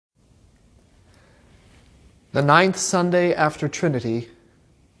The ninth Sunday after Trinity,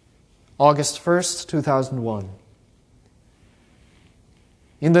 August 1st, 2001.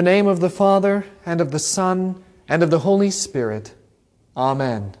 In the name of the Father, and of the Son, and of the Holy Spirit.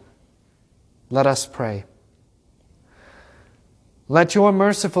 Amen. Let us pray. Let your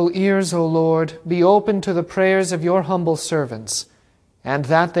merciful ears, O Lord, be open to the prayers of your humble servants, and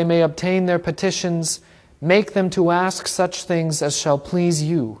that they may obtain their petitions, make them to ask such things as shall please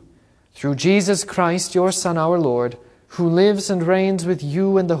you. Through Jesus Christ, your Son, our Lord, who lives and reigns with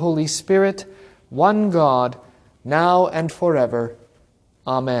you and the Holy Spirit, one God, now and forever.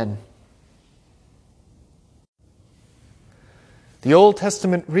 Amen. The Old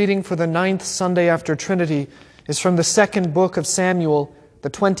Testament reading for the ninth Sunday after Trinity is from the second book of Samuel, the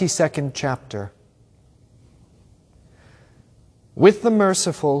 22nd chapter. With the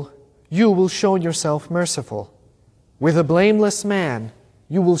merciful, you will show yourself merciful. With a blameless man,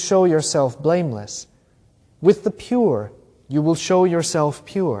 you will show yourself blameless. With the pure, you will show yourself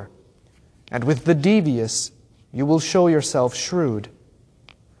pure. And with the devious, you will show yourself shrewd.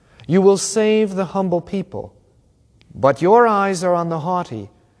 You will save the humble people, but your eyes are on the haughty,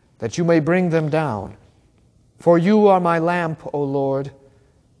 that you may bring them down. For you are my lamp, O Lord.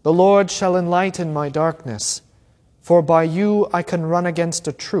 The Lord shall enlighten my darkness. For by you I can run against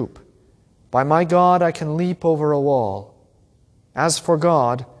a troop. By my God I can leap over a wall. As for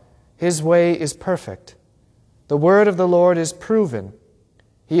God, his way is perfect. The word of the Lord is proven.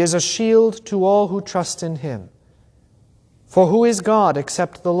 He is a shield to all who trust in him. For who is God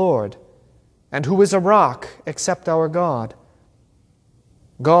except the Lord? And who is a rock except our God?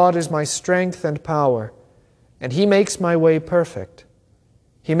 God is my strength and power, and he makes my way perfect.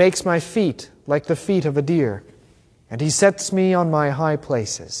 He makes my feet like the feet of a deer, and he sets me on my high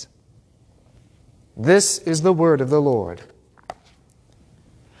places. This is the word of the Lord.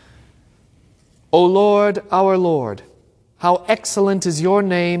 O Lord, our Lord, how excellent is your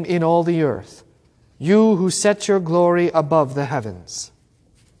name in all the earth, you who set your glory above the heavens.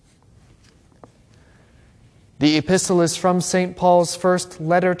 The epistle is from St. Paul's first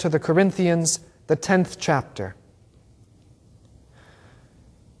letter to the Corinthians, the 10th chapter.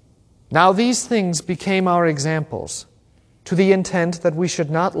 Now these things became our examples, to the intent that we should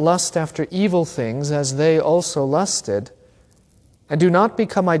not lust after evil things as they also lusted, and do not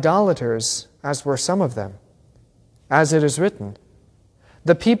become idolaters, as were some of them. As it is written,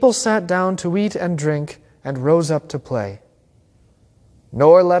 the people sat down to eat and drink and rose up to play.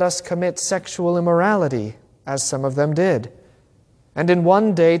 Nor let us commit sexual immorality, as some of them did. And in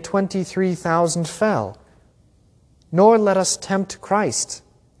one day 23,000 fell. Nor let us tempt Christ,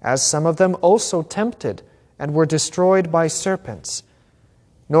 as some of them also tempted and were destroyed by serpents.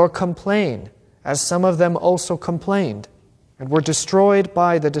 Nor complain, as some of them also complained and were destroyed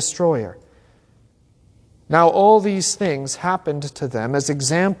by the destroyer. Now all these things happened to them as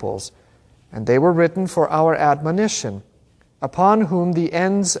examples, and they were written for our admonition, upon whom the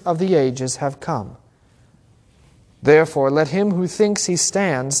ends of the ages have come. Therefore let him who thinks he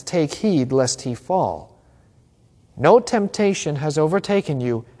stands take heed lest he fall. No temptation has overtaken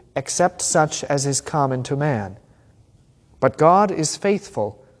you except such as is common to man. But God is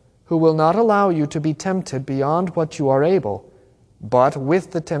faithful, who will not allow you to be tempted beyond what you are able, but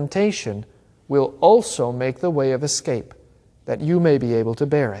with the temptation will also make the way of escape, that you may be able to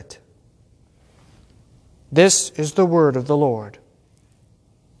bear it. This is the word of the Lord.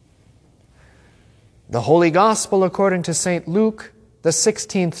 The Holy Gospel according to St. Luke, the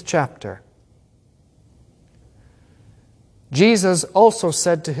 16th chapter. Jesus also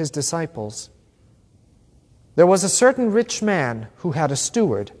said to his disciples, there was a certain rich man who had a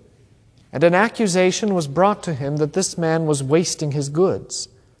steward, and an accusation was brought to him that this man was wasting his goods.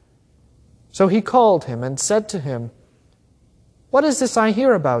 So he called him and said to him, what is this I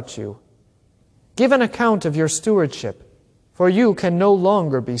hear about you? Give an account of your stewardship, for you can no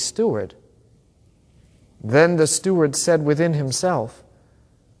longer be steward. Then the steward said within himself,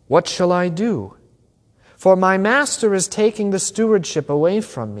 what shall I do? For my master is taking the stewardship away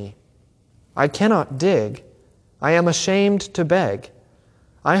from me. I cannot dig. I am ashamed to beg.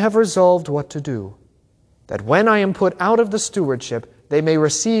 I have resolved what to do, that when I am put out of the stewardship, they may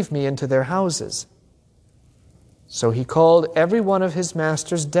receive me into their houses. So he called every one of his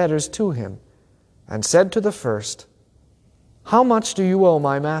master's debtors to him, and said to the first, how much do you owe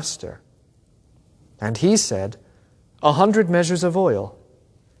my master? And he said, 100 measures of oil.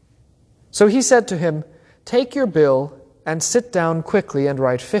 So he said to him, take your bill and sit down quickly and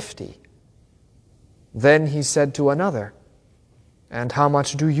write 50. Then he said to another, and how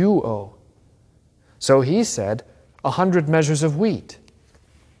much do you owe? So he said, 100 measures of wheat.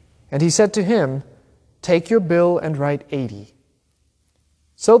 And he said to him, Take your bill and write 80.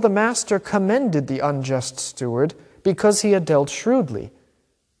 So the master commended the unjust steward because he had dealt shrewdly.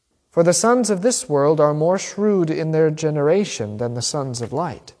 For the sons of this world are more shrewd in their generation than the sons of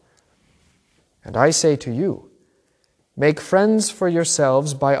light. And I say to you, make friends for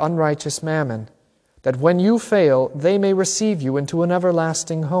yourselves by unrighteous mammon, that when you fail, they may receive you into an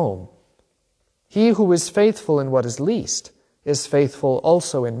everlasting home. He who is faithful in what is least is faithful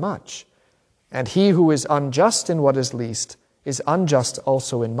also in much, and he who is unjust in what is least is unjust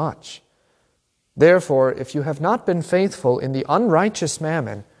also in much. Therefore, if you have not been faithful in the unrighteous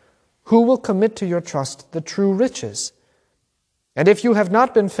mammon, who will commit to your trust the true riches? And if you have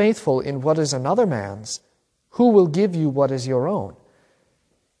not been faithful in what is another man's, who will give you what is your own?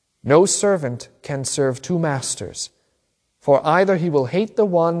 No servant can serve two masters, for either he will hate the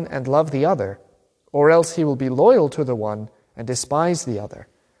one and love the other, or else he will be loyal to the one and despise the other.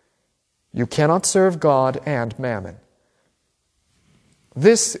 You cannot serve God and mammon.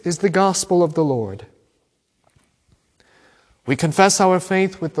 This is the gospel of the Lord. We confess our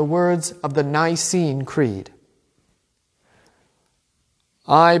faith with the words of the Nicene Creed.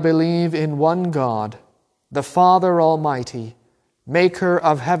 I believe in one God, the Father Almighty, maker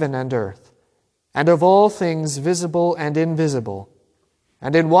of heaven and earth, and of all things visible and invisible,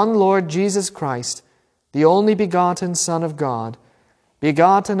 and in one Lord Jesus Christ, the only begotten Son of God,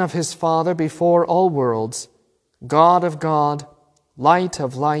 begotten of his Father before all worlds, God of God, light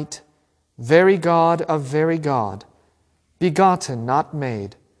of light, very God of very God, begotten, not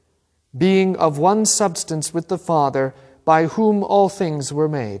made, being of one substance with the Father, by whom all things were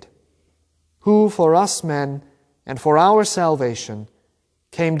made, who for us men and for our salvation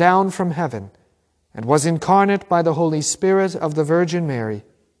came down from heaven and was incarnate by the Holy Spirit of the Virgin Mary,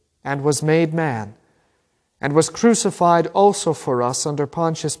 and was made man, and was crucified also for us under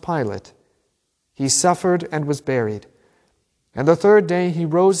Pontius Pilate. He suffered and was buried, and the third day he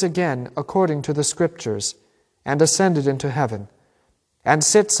rose again according to the Scriptures, and ascended into heaven, and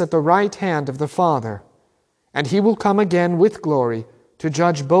sits at the right hand of the Father, and he will come again with glory to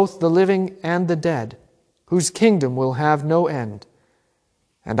judge both the living and the dead, whose kingdom will have no end.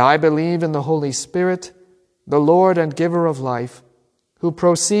 And I believe in the Holy Spirit, the Lord and giver of life, who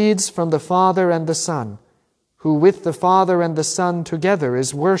proceeds from the Father and the Son, who with the Father and the Son together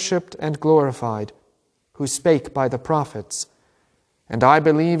is worshipped and glorified, who spake by the prophets. And I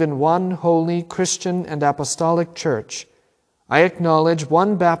believe in one holy Christian and apostolic church. I acknowledge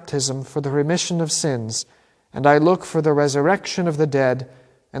one baptism for the remission of sins, and I look for the resurrection of the dead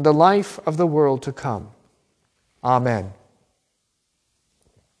and the life of the world to come. Amen.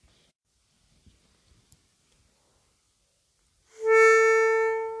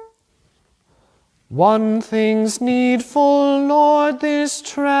 One thing's needful, Lord, this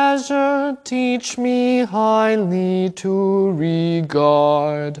treasure teach me highly to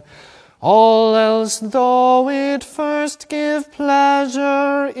regard. All else, though it first give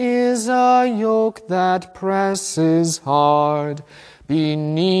pleasure, is a yoke that presses hard.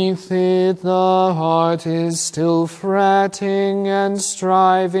 Beneath it the heart is still fretting and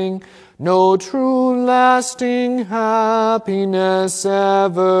striving, no true lasting happiness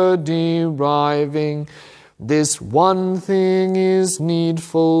ever deriving. This one thing is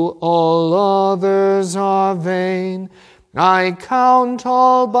needful, all others are vain. I count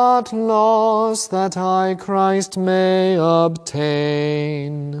all but loss that I Christ may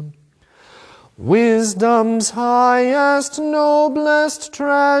obtain. Wisdom's highest, noblest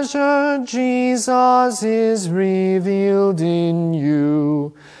treasure, Jesus is revealed in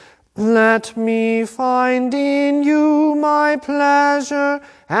you. Let me find in you my pleasure,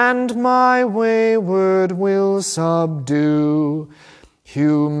 and my wayward will subdue.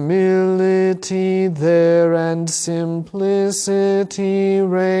 Humility there and simplicity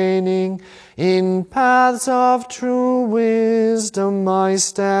reigning, in paths of true wisdom my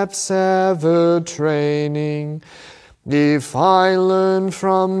steps ever training. If I learn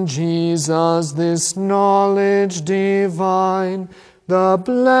from Jesus this knowledge divine, the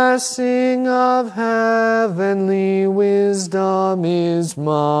blessing of heavenly wisdom is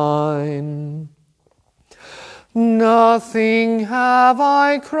mine. Nothing have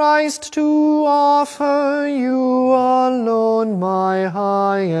I, Christ, to offer you alone, my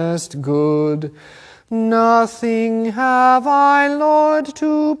highest good. Nothing have I, Lord,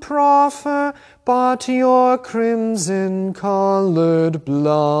 to proffer but your crimson-colored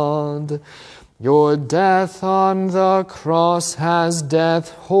blood. Your death on the cross has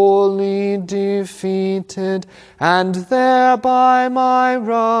death wholly defeated, and thereby my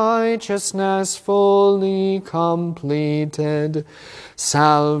righteousness fully completed.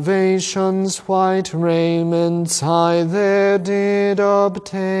 Salvation's white raiments I there did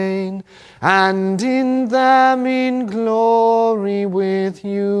obtain, and in them in glory with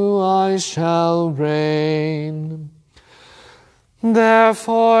you I shall reign.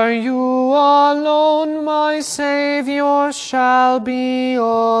 Therefore you alone, my Saviour, shall be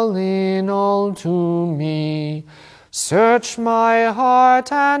all in all to me. Search my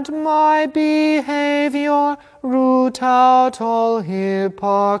heart and my behavior, root out all hypocrisy.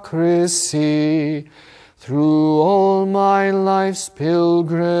 Through all my life's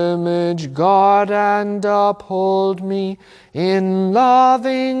pilgrimage, guard and uphold me in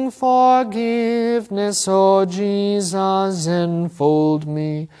loving forgiveness, O Jesus, enfold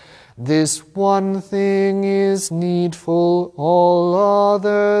me. This one thing is needful, all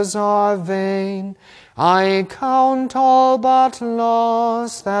others are vain. I count all but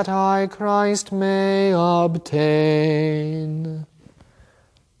loss, that I Christ may obtain.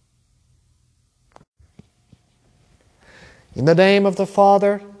 In the name of the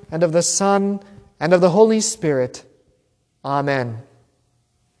Father, and of the Son, and of the Holy Spirit. Amen.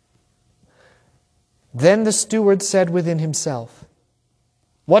 Then the steward said within himself,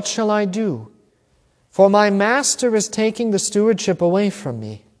 What shall I do? For my master is taking the stewardship away from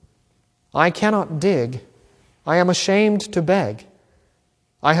me. I cannot dig. I am ashamed to beg.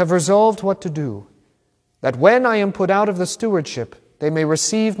 I have resolved what to do, that when I am put out of the stewardship, they may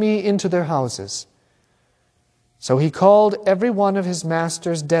receive me into their houses. So he called every one of his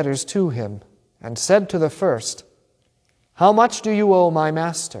master's debtors to him, and said to the first, How much do you owe my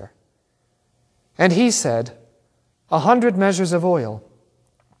master? And he said, 100 measures of oil.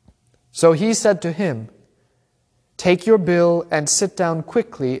 So he said to him, Take your bill and sit down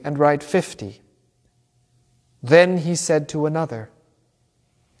quickly and write 50. Then he said to another,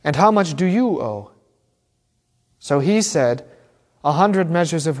 And how much do you owe? So he said, 100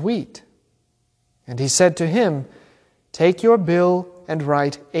 measures of wheat. And he said to him, Take your bill and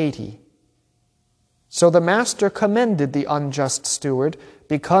write 80. So the master commended the unjust steward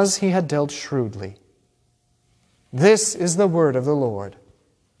because he had dealt shrewdly. This is the word of the Lord.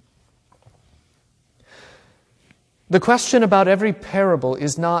 The question about every parable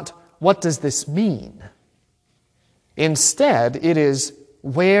is not, what does this mean? Instead, it is,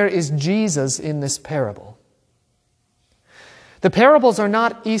 where is Jesus in this parable? The parables are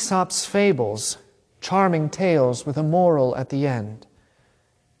not Aesop's fables, charming tales with a moral at the end.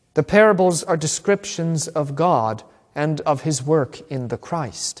 The parables are descriptions of God and of His work in the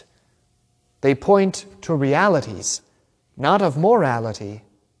Christ. They point to realities, not of morality,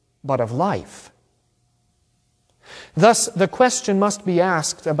 but of life. Thus, the question must be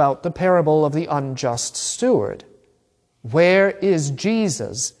asked about the parable of the unjust steward. Where is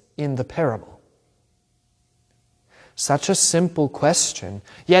Jesus in the parable? Such a simple question,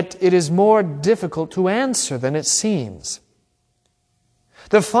 yet it is more difficult to answer than it seems.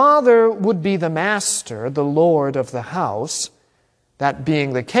 The father would be the master, the lord of the house. That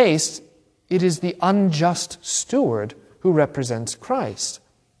being the case, it is the unjust steward who represents Christ.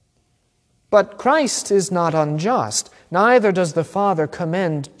 But Christ is not unjust, neither does the Father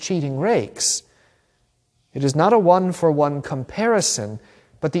commend cheating rakes. It is not a one-for-one comparison,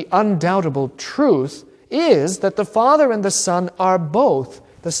 but the undoubtable truth is that the Father and the Son are both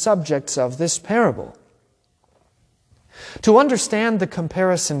the subjects of this parable. To understand the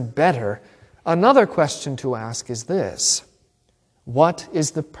comparison better, another question to ask is this: what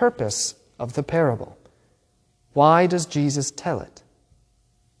is the purpose of the parable? Why does Jesus tell it?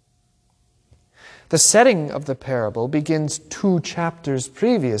 The setting of the parable begins 2 chapters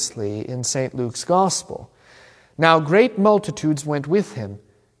previously in St. Luke's Gospel. Now great multitudes went with him,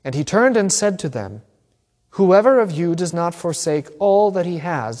 and he turned and said to them, Whoever of you does not forsake all that he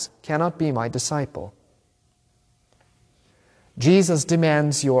has cannot be my disciple. Jesus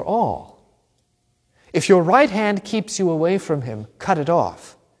demands your all. If your right hand keeps you away from him, cut it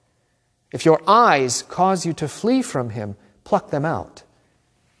off. If your eyes cause you to flee from him, pluck them out.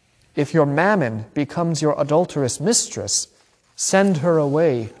 If your mammon becomes your adulterous mistress, send her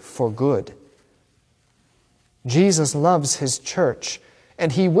away for good. Jesus loves his church,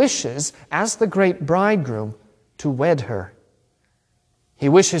 and he wishes, as the great bridegroom, to wed her. He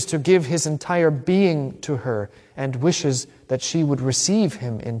wishes to give his entire being to her, and wishes that she would receive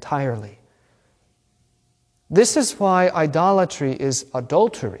him entirely. This is why idolatry is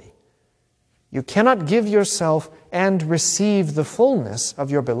adultery. You cannot give yourself and receive the fullness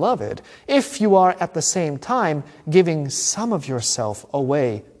of your beloved if you are at the same time giving some of yourself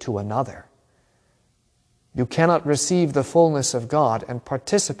away to another. You cannot receive the fullness of God and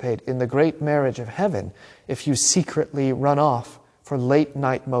participate in the great marriage of heaven if you secretly run off for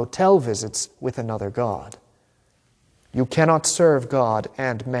late-night motel visits with another god. You cannot serve God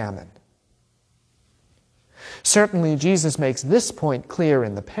and mammon. Certainly, Jesus makes this point clear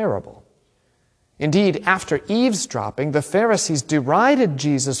in the parable. Indeed, after eavesdropping, the Pharisees derided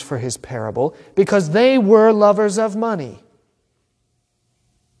Jesus for his parable because they were lovers of money.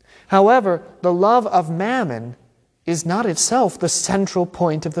 However, the love of mammon is not itself the central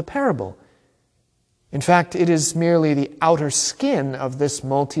point of the parable. In fact, it is merely the outer skin of this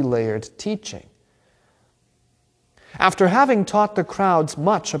multi-layered teaching. After having taught the crowds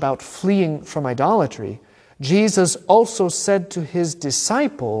much about fleeing from idolatry, Jesus also said to his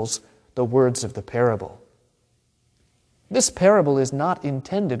disciples the words of the parable. This parable is not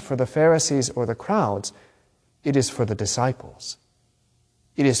intended for the Pharisees or the crowds. It is for the disciples.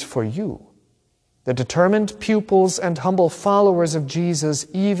 It is for you, the determined pupils and humble followers of Jesus,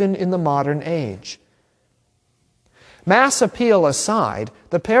 even in the modern age. Mass appeal aside,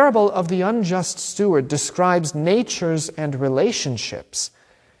 the parable of the unjust steward describes natures and relationships.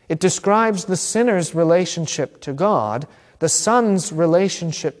 It describes the sinner's relationship to God, the son's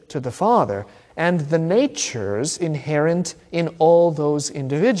relationship to the Father, and the natures inherent in all those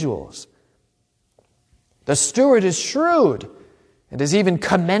individuals. The steward is shrewd and is even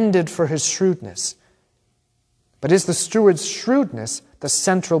commended for his shrewdness. But is the steward's shrewdness the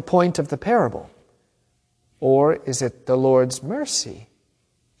central point of the parable? Or is it the Lord's mercy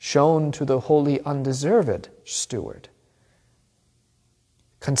shown to the wholly undeserved steward?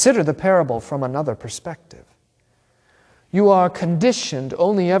 Consider the parable from another perspective. You are conditioned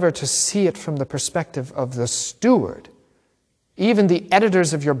only ever to see it from the perspective of the steward. Even the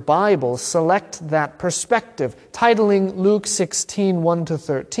editors of your Bible select that perspective, titling Luke 16,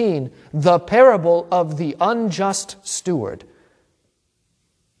 1-13, The Parable of the Unjust Steward.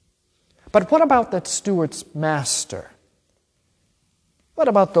 But what about that steward's master? What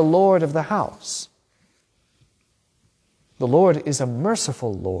about the Lord of the house? The Lord is a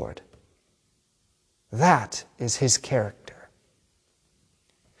merciful Lord. That is his character.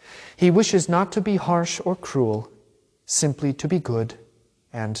 He wishes not to be harsh or cruel, simply to be good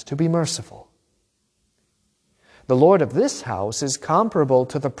and to be merciful. The Lord of this house is comparable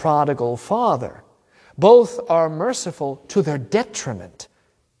to the prodigal father. Both are merciful to their detriment,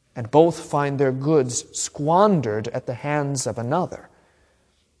 and both find their goods squandered at the hands of another.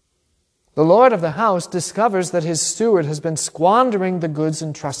 The Lord of the house discovers that his steward has been squandering the goods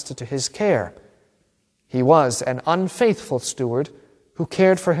entrusted to his care. He was an unfaithful steward who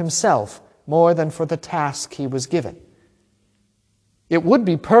cared for himself more than for the task he was given. It would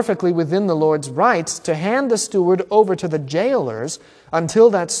be perfectly within the Lord's rights to hand the steward over to the jailers until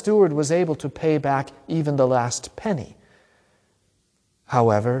that steward was able to pay back even the last penny.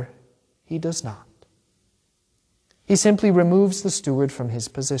 However, he does not. He simply removes the steward from his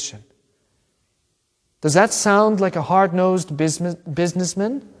position. Does that sound like a hard-nosed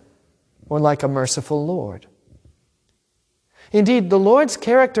businessman or like a merciful Lord? Indeed, the Lord's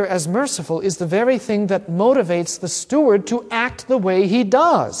character as merciful is the very thing that motivates the steward to act the way he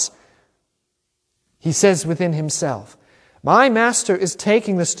does. He says within himself, "My master is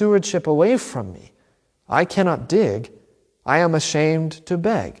taking the stewardship away from me. I cannot dig. I am ashamed to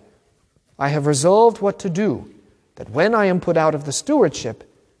beg. I have resolved what to do, that when I am put out of the stewardship,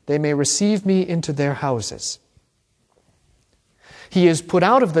 they may receive me into their houses." He is put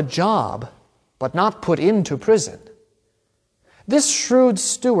out of the job, but not put into prison. This shrewd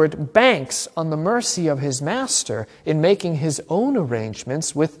steward banks on the mercy of his master in making his own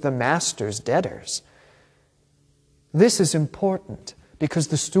arrangements with the master's debtors. This is important because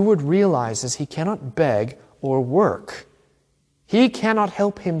the steward realizes he cannot beg or work. He cannot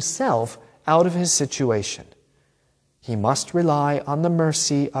help himself out of his situation. He must rely on the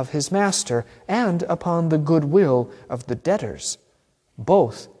mercy of his master and upon the goodwill of the debtors,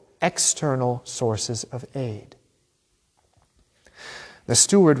 both external sources of aid. The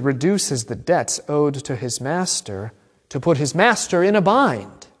steward reduces the debts owed to his master to put his master in a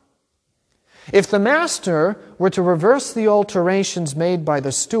bind. If the master were to reverse the alterations made by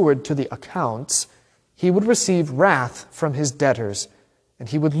the steward to the accounts, he would receive wrath from his debtors, and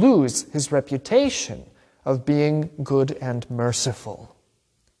he would lose his reputation of being good and merciful.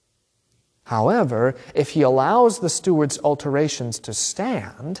 However, if he allows the steward's alterations to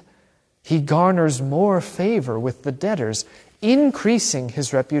stand, he garners more favor with the debtors, increasing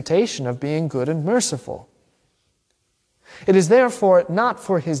his reputation of being good and merciful. It is therefore not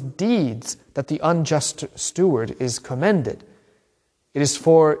for his deeds that the unjust steward is commended. It is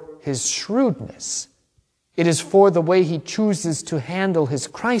for his shrewdness. It is for the way he chooses to handle his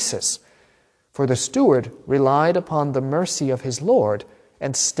crisis. For the steward relied upon the mercy of his Lord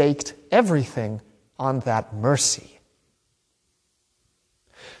and staked everything on that mercy.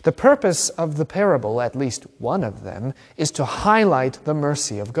 The purpose of the parable, at least one of them, is to highlight the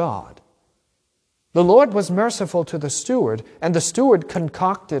mercy of God. The Lord was merciful to the steward, and the steward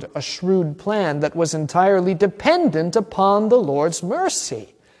concocted a shrewd plan that was entirely dependent upon the Lord's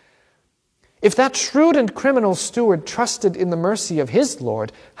mercy. If that shrewd and criminal steward trusted in the mercy of his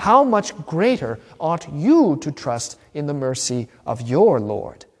Lord, how much greater ought you to trust in the mercy of your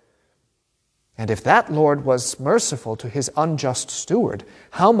Lord? And if that Lord was merciful to his unjust steward,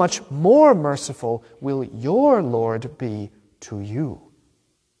 how much more merciful will your Lord be to you?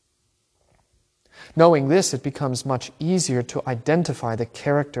 Knowing this, it becomes much easier to identify the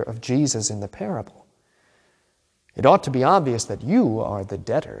character of Jesus in the parable. It ought to be obvious that you are the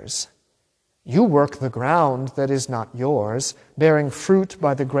debtors. You work the ground that is not yours, bearing fruit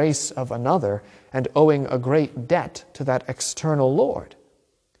by the grace of another, and owing a great debt to that external Lord.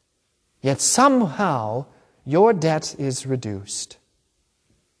 Yet somehow your debt is reduced.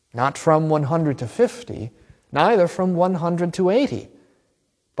 Not from 100 to 50, neither from 100 to 80,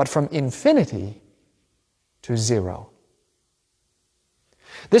 but from infinity to 0.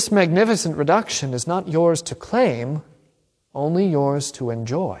 This magnificent reduction is not yours to claim, only yours to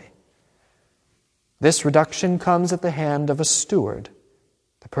enjoy. This reduction comes at the hand of a steward,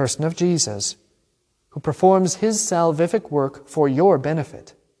 the person of Jesus, who performs his salvific work for your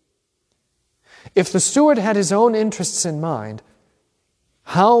benefit. If the steward had his own interests in mind,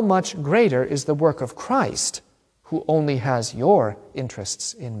 how much greater is the work of Christ, who only has your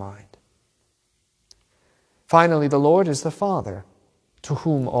interests in mind? Finally, the Lord is the Father, to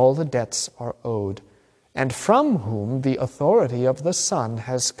whom all the debts are owed, and from whom the authority of the Son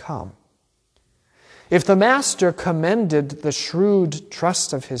has come. If the Master commended the shrewd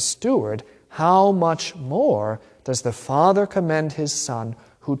trust of his steward, how much more does the Father commend his Son,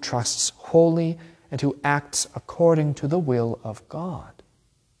 who trusts wholly and who acts according to the will of God?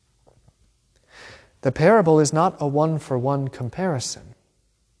 The parable is not a one-for-one comparison.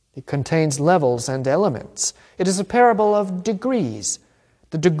 It contains levels and elements. It is a parable of degrees,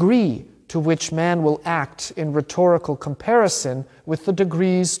 the degree to which man will act in rhetorical comparison with the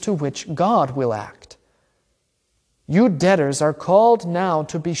degrees to which God will act. You debtors are called now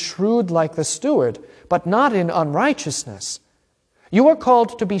to be shrewd like the steward, but not in unrighteousness. You are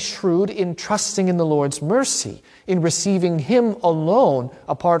called to be shrewd in trusting in the Lord's mercy, in receiving Him alone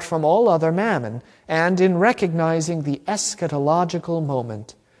apart from all other mammon, and in recognizing the eschatological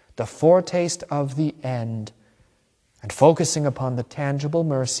moment, the foretaste of the end, and focusing upon the tangible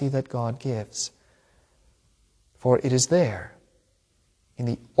mercy that God gives. For it is there, in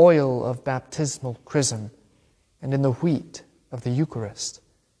the oil of baptismal chrism and in the wheat of the Eucharist,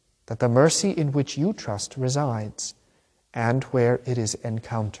 that the mercy in which you trust resides, and where it is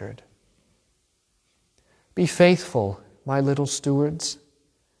encountered. Be faithful, my little stewards,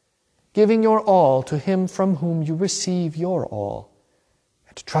 giving your all to Him from whom you receive your all,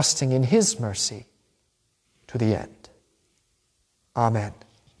 and trusting in His mercy to the end. Amen.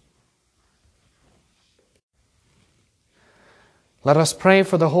 Let us pray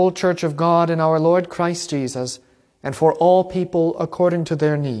for the whole Church of God in our Lord Christ Jesus, and for all people according to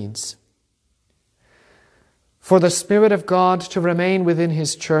their needs. For the Spirit of God to remain within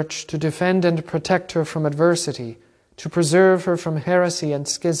His Church, to defend and protect her from adversity, to preserve her from heresy and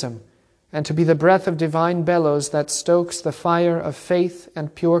schism, and to be the breath of divine bellows that stokes the fire of faith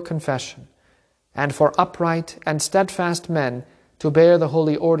and pure confession, and for upright and steadfast men to bear the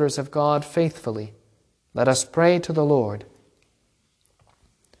holy orders of God faithfully. Let us pray to the Lord.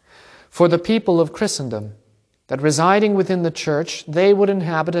 For the people of Christendom, that residing within the Church, they would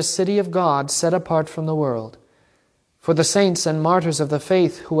inhabit a city of God set apart from the world. For the saints and martyrs of the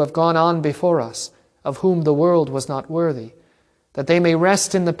faith who have gone on before us, of whom the world was not worthy, that they may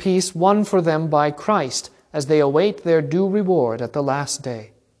rest in the peace won for them by Christ as they await their due reward at the last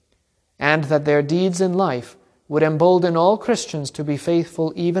day, and that their deeds in life would embolden all Christians to be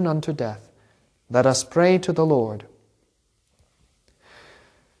faithful even unto death. Let us pray to the Lord.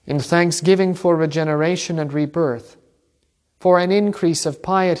 In thanksgiving for regeneration and rebirth, for an increase of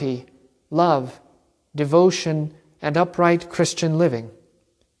piety, love, devotion, and upright Christian living,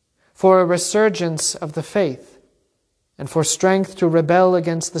 for a resurgence of the faith, and for strength to rebel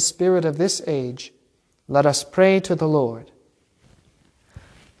against the spirit of this age, let us pray to the Lord.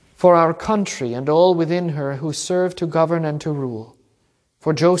 for our country and all within her who serve to govern and to rule,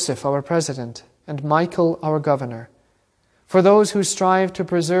 for Joseph our President and Michael our Governor, for those who strive to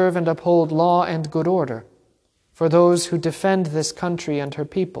preserve and uphold law and good order, for those who defend this country and her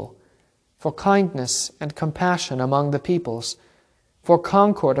people, for kindness and compassion among the peoples, for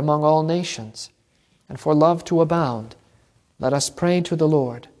concord among all nations, and for love to abound, let us pray to the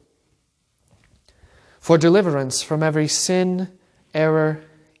Lord. For deliverance from every sin, error,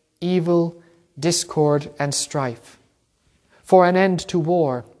 evil, discord, and strife, for an end to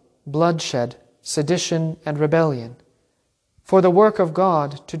war, bloodshed, sedition, and rebellion, for the work of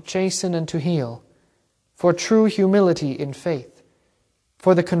God to chasten and to heal, for true humility in faith,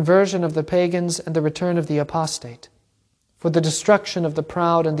 for the conversion of the pagans and the return of the apostate, for the destruction of the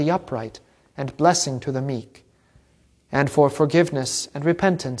proud and the upright, and blessing to the meek, and for forgiveness and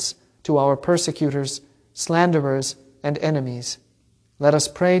repentance to our persecutors, slanderers, and enemies. Let us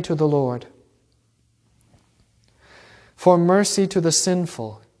pray to the Lord. For mercy to the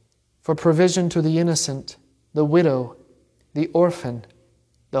sinful, for provision to the innocent, the widow, the orphan,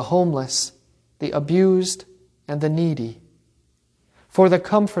 the homeless, the abused, and the needy. For the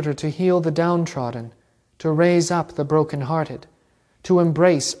Comforter to heal the downtrodden, to raise up the brokenhearted, to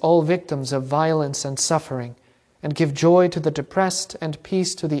embrace all victims of violence and suffering, and give joy to the depressed and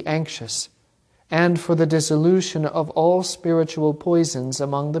peace to the anxious, and for the dissolution of all spiritual poisons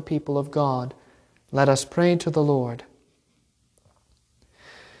among the people of God, let us pray to the Lord.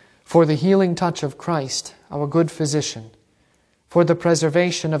 For the healing touch of Christ, our good physician, for the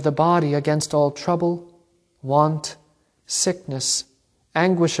preservation of the body against all trouble, want, sickness,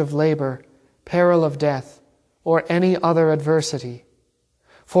 anguish of labor, peril of death, or any other adversity,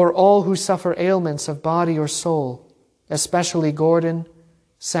 for all who suffer ailments of body or soul, especially Gordon,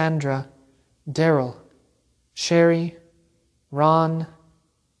 Sandra, Daryl, Sherry, Ron,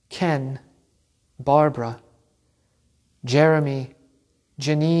 Ken, Barbara, Jeremy,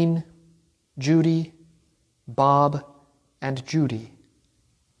 Janine, Judy, Bob, and Judy.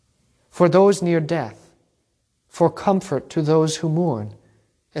 For those near death, for comfort to those who mourn,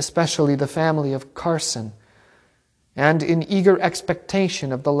 especially the family of Carson, and in eager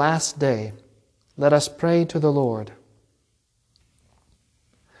expectation of the last day, let us pray to the Lord.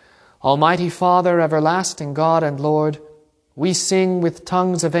 Almighty Father, everlasting God and Lord, we sing with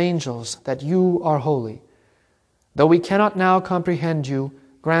tongues of angels that you are holy. Though we cannot now comprehend you,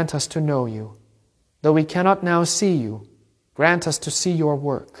 grant us to know you. Though we cannot now see you, grant us to see your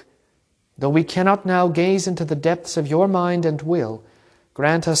work. Though we cannot now gaze into the depths of your mind and will,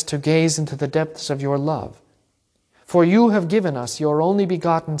 grant us to gaze into the depths of your love. For you have given us your only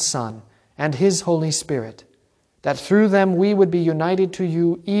begotten Son and his Holy Spirit, that through them we would be united to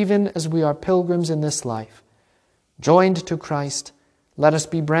you even as we are pilgrims in this life. Joined to Christ, let us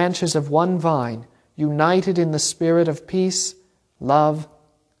be branches of one vine, united in the spirit of peace, love,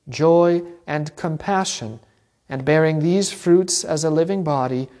 joy, and compassion, and bearing these fruits as a living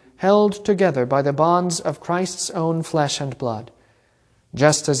body, held together by the bonds of Christ's own flesh and blood.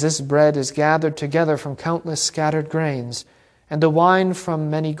 Just as this bread is gathered together from countless scattered grains, and the wine from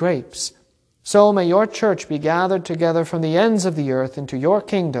many grapes, so may your church be gathered together from the ends of the earth into your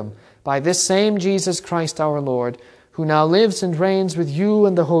kingdom by this same Jesus Christ our Lord, who now lives and reigns with you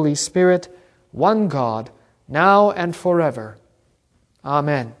and the Holy Spirit, one God, now and forever.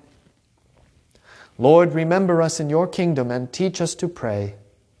 Amen. Lord, remember us in your kingdom and teach us to pray.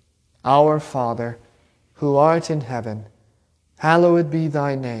 Our Father, who art in heaven, hallowed be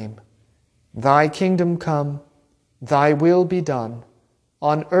thy name. Thy kingdom come, thy will be done,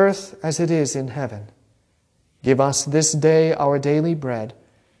 on earth as it is in heaven. Give us this day our daily bread,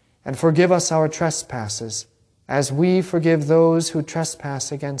 and forgive us our trespasses, as we forgive those who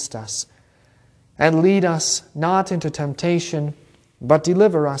trespass against us. And lead us not into temptation, but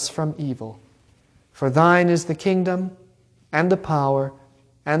deliver us from evil. For thine is the kingdom, and the power,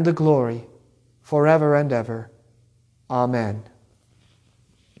 and the glory, forever and ever. Amen.